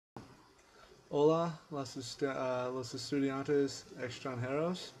Hola, los estudiantes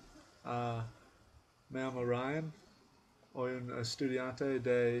extranjeros. Uh, Me llamo Ryan. Soy un estudiante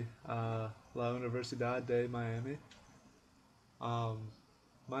de la Universidad de Miami. Um,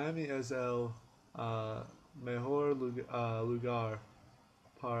 Miami es el mejor lugar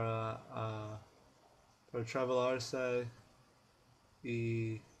para, para trabajarse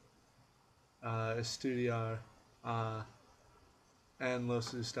y estudiar uh, en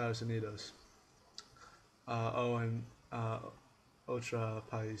los Estados Unidos o en uh, otro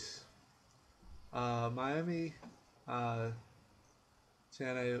país. Miami uh,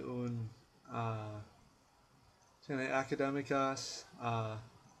 tiene uh, tiene académicas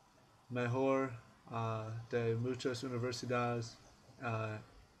mejor de muchas universidades uh,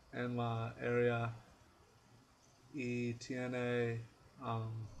 en la área y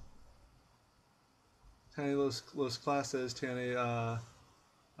um, tiene los clases, tiene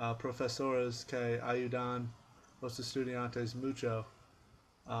profesores que ayudan los estudiantes mucho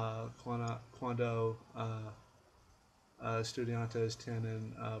cuando estudiantes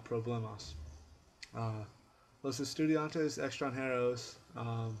tienen problemas. Uh, los estudiantes extranjeros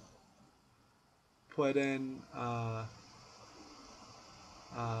pueden uh,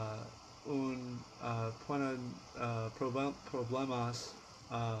 pueden problemas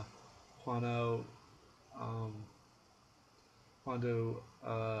uh, cuando um,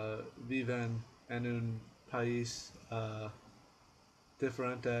 viven en un país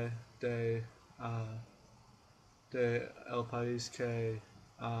diferente uh, de el país que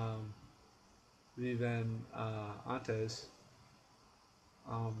viven antes.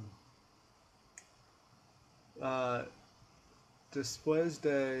 Um, uh, Después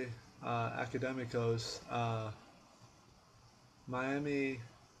de académicos, Miami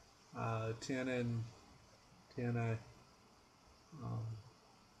tiene, um,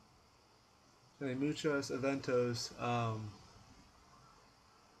 tiene muchos eventos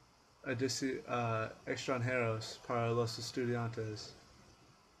extranjeros para los estudiantes.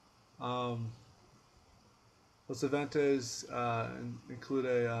 Um, los eventos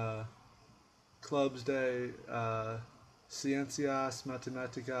incluyen clubs de ciencias,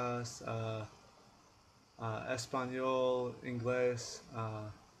 matemáticas, español, inglés,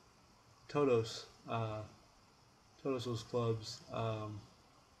 todos, todos los clubs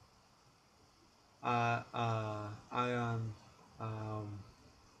hayan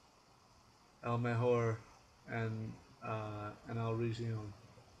el mejor en la región.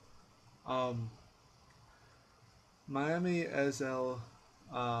 Um, Miami uh,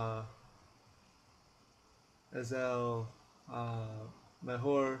 es el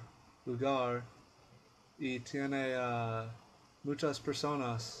mejor lugar y tiene muchas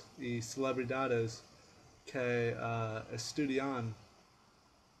personas y celebridades que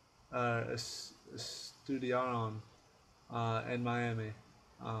estudiaron en Miami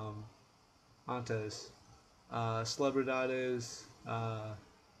antes. Celebridades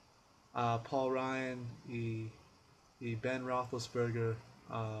Paul Ryan y Ben Roethlisberger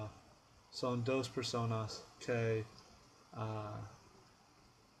son dos personas que uh,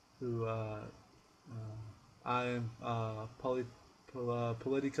 who hay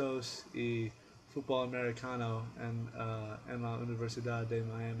políticos y fútbol americano en la Universidad de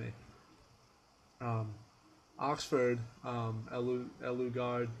Miami. Um, Oxford, el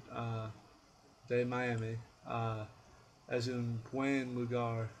lugar de Miami, es un buen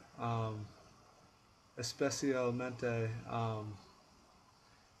lugar, especialmente,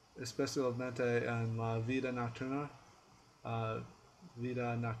 especialmente en la vida nocturna. Uh,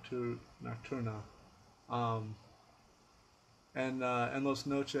 Nocturna. Um, en las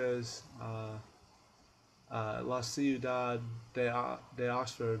noches, la ciudad de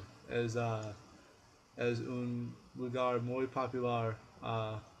Oxford es un lugar muy popular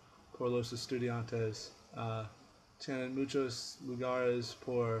por los estudiantes. Tienen muchos lugares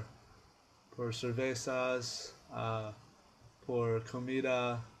por cervezas, por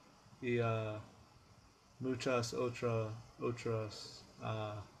comida y muchas otras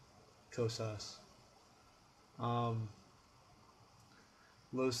cosas. Um,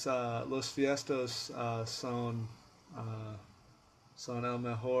 los fiestas son el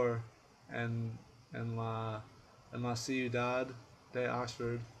mejor en, en la ciudad de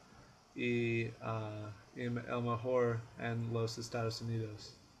Oxford y el mejor en los Estados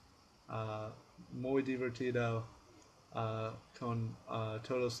Unidos. Muy divertido con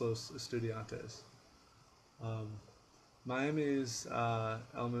todos los estudiantes. Um, Miami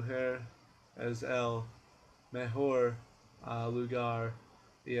el mujer es el mejor lugar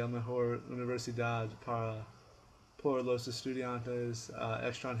y el mejor universidad por los estudiantes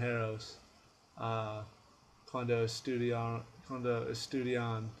extranjeros uh, cuando estudian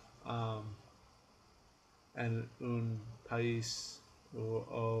um, en un país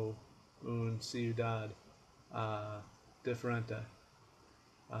o una ciudad diferente.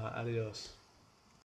 Adiós.